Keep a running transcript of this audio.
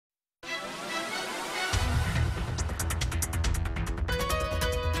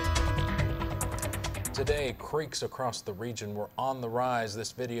Today, creeks across the region were on the rise.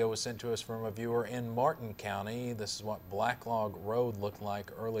 This video was sent to us from a viewer in Martin County. This is what Blacklog Road looked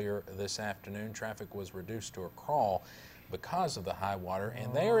like earlier this afternoon. Traffic was reduced to a crawl because of the high water,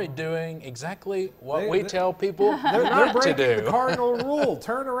 and they are doing exactly what we tell people they're not to do. The cardinal rule: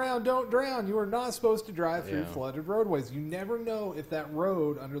 turn around, don't drown. You are not supposed to drive through flooded roadways. You never know if that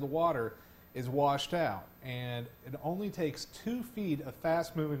road under the water is washed out, and it only takes 2 feet of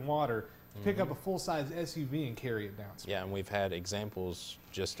fast-moving water to pick up a full-size SUV and carry it down. Yeah, and we've had examples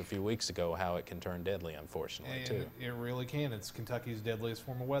just a few weeks ago how it can turn deadly, unfortunately, too. It really can. It's Kentucky's deadliest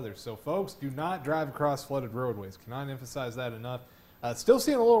form of weather. So, folks, do not drive across flooded roadways. Cannot emphasize that enough. Still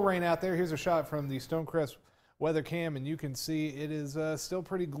seeing a little rain out there. Here's a shot from the Stonecrest weather cam, and you can see it is still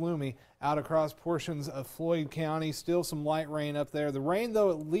pretty gloomy out across portions of Floyd County. Still some light rain up there. The rain, though,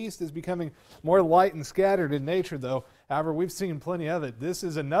 at least is becoming more light and scattered in nature, though. However, we've seen plenty of it. This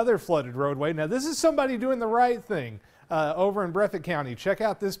is another flooded roadway. Now, this is somebody doing the right thing over in Breathitt County. Check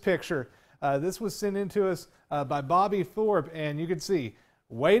out this picture. This was sent in to us by Bobby Thorpe, and you can see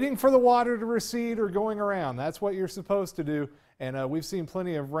waiting for the water to recede or going around. That's what you're supposed to do. And we've seen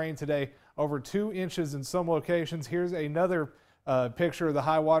plenty of rain today, over 2 inches in some locations. Here's another picture of the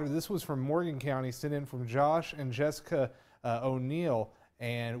high water. This was from Morgan County, sent in from Josh and Jessica O'Neill.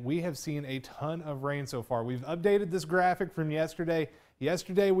 And we have seen a ton of rain so far. We've updated this graphic from yesterday.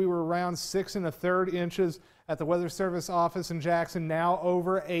 Yesterday we were around 6 1/3 inches at the Weather Service office in Jackson, now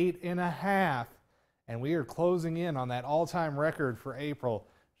over 8 1/2. And we are closing in on that all-time record for April,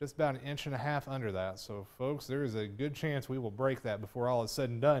 just about 1.5 inches under that. So folks, there is a good chance we will break that before all is said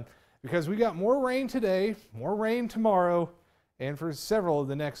and done, because we got more rain today, more rain tomorrow, and for several of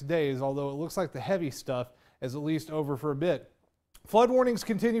the next days, although it looks like the heavy stuff is at least over for a bit. Flood warnings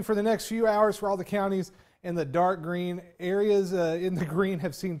continue for the next few hours for all the counties in the dark green. Areas in the green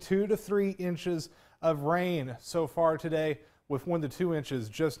have seen 2 to 3 inches of rain so far today, with 1 to 2 inches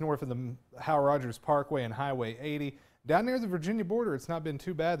just north of the Howell Rogers Parkway and Highway 80. Down near the Virginia border, it's not been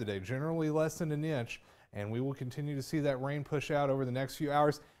too bad today, generally less than 1 inch, and we will continue to see that rain push out over the next few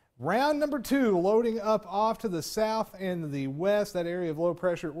hours. Round number 2 loading up off to the south and the west, that area of low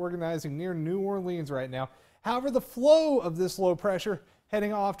pressure organizing near New Orleans right now. However, the flow of this low pressure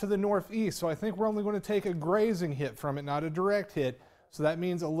heading off to the northeast, so I think we're only going to take a grazing hit from it, not a direct hit. So that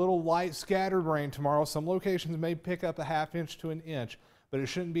means a little light scattered rain tomorrow. Some locations may pick up a 1/2 inch to 1 inch, but it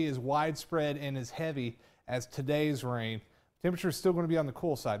shouldn't be as widespread and as heavy as today's rain. Temperature is still going to be on the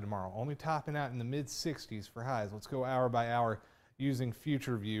cool side tomorrow, only topping out in the mid-60s for highs. Let's go hour by hour using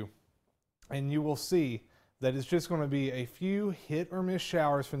Future View, and you will see that it's just going to be a few hit or miss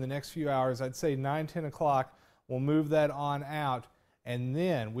showers for the next few hours. I'd say 9, 10 o'clock. We'll move that on out, and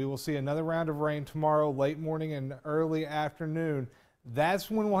then we will see another round of rain tomorrow, late morning and early afternoon. That's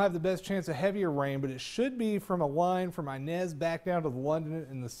when we'll have the best chance of heavier rain, but it should be from a line from Inez back down to London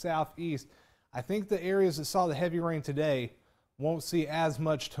in the southeast. I think the areas that saw the heavy rain today won't see as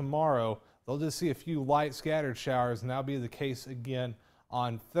much tomorrow. They'll just see a few light scattered showers, and that'll be the case again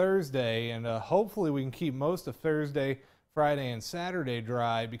on Thursday. And hopefully we can keep most of Thursday, Friday, and Saturday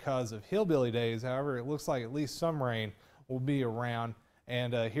dry because of hillbilly days. However, it looks like at least some rain will be around.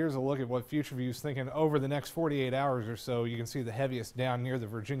 And here's a look at what Future View is thinking over the next 48 hours or so. You can see the heaviest down near the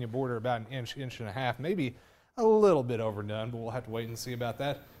Virginia border, about 1 inch, 1.5 inches, maybe a little bit overdone, but we'll have to wait and see about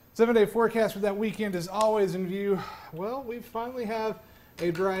that. 7-day forecast for that weekend is always in view. Well, we finally have a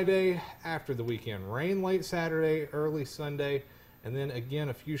dry day after the weekend. Rain late Saturday, early Sunday, and then again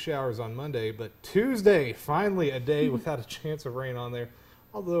a few showers on Monday. But Tuesday, finally a day without a chance of rain on there,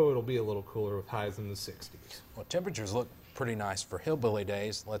 although it'll be a little cooler with highs in the 60s. Well, temperatures look pretty nice for hillbilly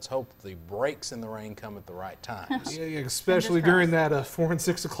days. Let's hope the breaks in the rain come at the right times. Yeah, especially during that 4 and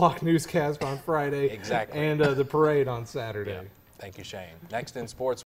 6 o'clock newscast on Friday. Exactly. And the parade on Saturday. Yeah. Thank you, Shane. Next in sports.